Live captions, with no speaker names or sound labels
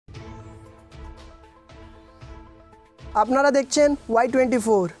আপনারা দেখছেন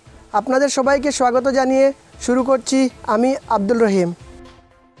Y24। আপনাদের সবাইকে স্বাগত জানিয়ে শুরু করছি আমি আব্দুল রহিম।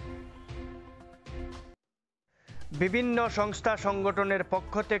 বিভিন্ন সংস্থা সংগঠনের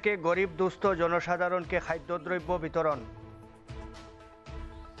পক্ষ থেকে গরিব দুস্থ জনসাধারণকে খাদ্যদ্রব্য বিতরণ।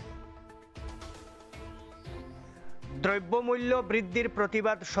 দ্রব্যমূল্য বৃদ্ধির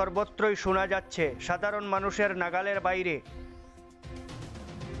প্রতিবাদ সর্বত্রই শোনা যাচ্ছে, সাধারণ মানুষের নাগালের বাইরে।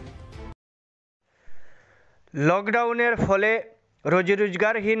 লকডাউনের ফলে রোজি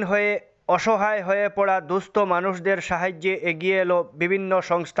রোজগারহীন হয়ে অসহায় হয়ে পড়া দুস্থ মানুষদের সাহায্যে এগিয়ে এলো বিভিন্ন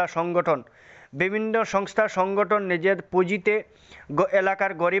সংস্থা সংগঠন নিজের পুঁজিতে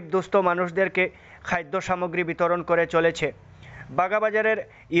এলাকার গরিব দুস্থ মানুষদেরকে খাদ্য সামগ্রী বিতরণ করে চলেছে। বাগাবাজারের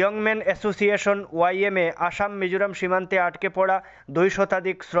ইয়ংম্যান অ্যাসোসিয়েশন YMA আসাম মিজোরাম সীমান্তে আটকে পড়া 2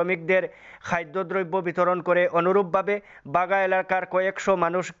 শতাধিক শ্রমিকদের খাদ্যদ্রব্য বিতরণ করে অনুরূপভাবে বাগা এলাকার কয়েকশো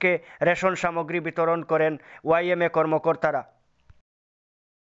মানুষকে রেশন সামগ্রী বিতরণ করেন YMA কর্মকর্তারা।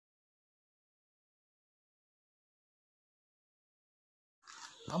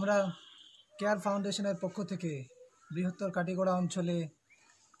 আমরা কেয়ার ফাউন্ডেশনের পক্ষ থেকে বৃহত্তর কাটিগড়া অঞ্চলে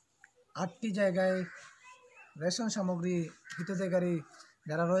 8টি জায়গায় রেশন সামগ্রী হিতাধিকারী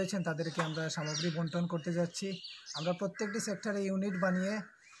যারা রয়েছেন তাদেরকে আমরা সামগ্রী বন্টন করতে যাচ্ছি। আমরা প্রত্যেকটি সেক্টরে ইউনিট বানিয়ে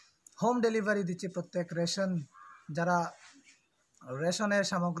হোম ডেলিভারি দিচ্ছি। প্রত্যেক যারা রেশনের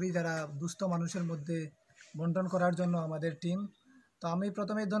সামগ্রী যারা দুস্থ মানুষের মধ্যে বন্টন করার জন্য আমাদের টিম। তো আমি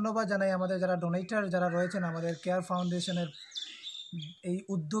প্রথমে ধন্যবাদ জানাই আমাদের যারা ডোনেটর যারা রয়েছেন, আমাদের কেয়ার ফাউন্ডেশনের এই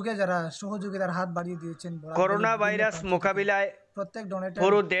উদ্যোগে যারা সহযোগিতার হাত বাড়িয়ে দিয়েছেন। করোনা ভাইরাস মোকাবিলায়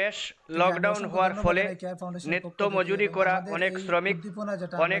পুরো দেশ লকডাউন হওয়ার ফলে নিত্য মজুরি করা অনেক শ্রমিক,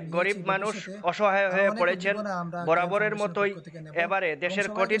 অনেক গরিব মানুষ অসহায় হয়ে পড়েছেন। বরাবরের মতোই এবারে দেশের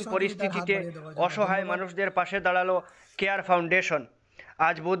কঠিন পরিস্থিতিতে অসহায় মানুষদের পাশে দাঁড়ালো কেয়ার ফাউন্ডেশন।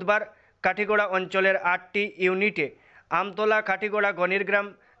 আজ বুধবার কাঠিগড়া অঞ্চলের 8টি ইউনিটে আমতলা, কাঠিগড়া, গণিরগ্রাম,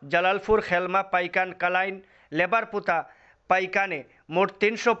 জালালপুর, খেলমা, পাইকান, কালাইন, লেবারপুতা, পাইকানে মোট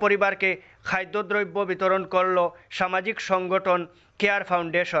 300 পরিবারকে খাদ্যদ্রব্য বিতরণ করল সামাজিক সংগঠন কেয়ার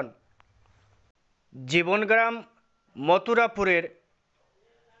ফাউন্ডেশন। জীবনগ্রাম মথুরাপুরের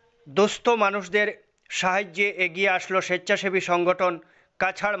দুস্থ মানুষদের সাহায্যে এগিয়ে আসলো স্বেচ্ছাসেবী সংগঠন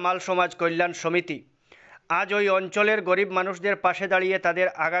কাছাড় মাল সমাজ কল্যাণ সমিতি। আজ ওই অঞ্চলের গরিব মানুষদের পাশে দাঁড়িয়ে তাদের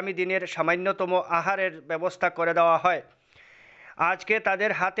আগামী দিনের সামান্যতম আহারের ব্যবস্থা করে দেওয়া হয়। আজকে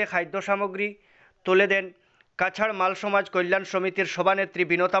তাদের হাতে খাদ্য সামগ্রী তুলে দেন কাছাড় মাল সমাজ কল্যাণ সমিতির সভানেত্রী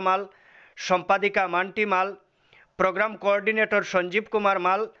বিনতা মাল, সম্পাদিকা মান্টি মাল, প্রোগ্রাম কোঅর্ডিনেটর সঞ্জীব কুমার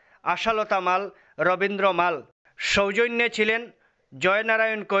মাল, আশালতা মাল, রবীন্দ্র মাল। সৌজন্যে ছিলেন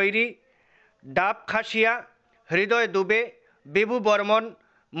জয়নারায়ণ কৈরি, ডাব খাসিয়া, হৃদয় দুবে, বিভু বর্মন,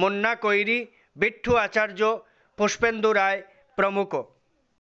 মুন্না কৈরি, বিট্ঠু আচার্য, পুষ্পেন্দু রায় প্রমুখ।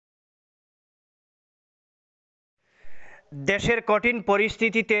 দেশের কঠিন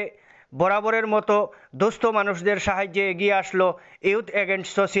পরিস্থিতিতে বরাবরের মতো দুস্থ মানুষদের সাহায্যে এগিয়ে আসলো ইউথ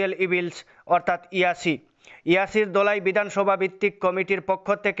এগেইনস্ট সোশ্যাল ইভিলস অর্থাৎ ইয়াসির দোলাই বিধানসভা ভিত্তিক কমিটির পক্ষ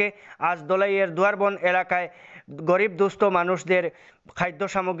থেকে আজ দোলাইয়ের দুয়ারবন এলাকায় গরিব দুস্থ মানুষদের খাদ্য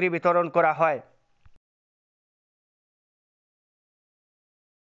সামগ্রী বিতরণ করা হয়।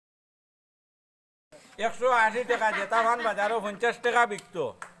 টাকা জেতা ভান বাজারও 50 টাকা বিকত।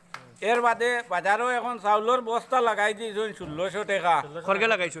 এর বাদে বাজারও এখন চাউলের বস্তা লাগাই দিয়েছেন 1600 টাকা। খরগে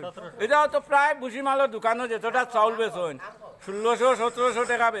লাগাইছো এটাও তো প্রায় ভুসিমালের দোকানও যেতটা চাউল বেচন 1600-1700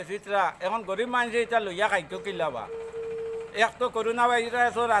 টাকা বেচিতরা। এখন গরিব মানুষ এটা লইয়া খাইতো কিলাবা। এক তো করোনা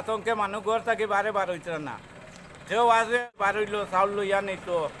ভাইরাসের আতঙ্কে মানুষ ঘর থাকি বারে বার হইতরা না। সেও আজে বার হইল চাউল লইয়া নিত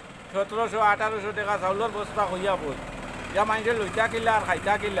 1700-1800 টাকা চাউলের বস্তা হইয়া বই। ইয়া মানুষের লইতা কিলা আর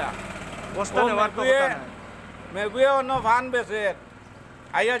খাইতা কিলা। মেগুয়ে অন্য ভান বেচে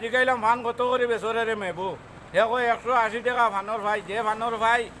আইয়া জিগাইলাম ভান কত করে বেচরে রে মেবু। সে কয় 180 টাকা ভানোর ভাই। যে ভানোর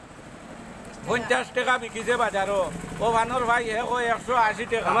ভাই 50 টাকা বিকিছে বাজারও, ও ভানোর ভাই হে কয় 180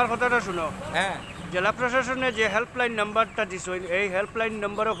 টাকা। আমার কথাটা শুনো, হ্যাঁ, জেলা প্রশাসনে যে হেল্পলাইন নাম্বারটা দিছো এই হেল্পলাইন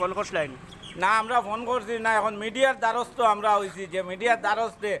নম্বরে ফোন করছিলেন না? আমরা ফোন করছি না। এখন মিডিয়ার দ্বারস্থ আমরা হয়েছি, যে মিডিয়ার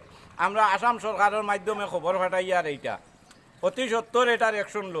দ্বারস্থে আমরা আসাম সরকারের মাধ্যমে খবর পাঠাই। আর এইটা অতি সত্তর এটার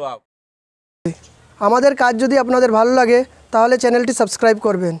অ্যাকশন লওয়া। আমাদের কাজ যদি আপনাদের ভালো লাগে তাহলে চ্যানেলটি সাবস্ক্রাইব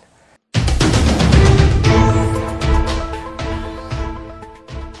করবেন।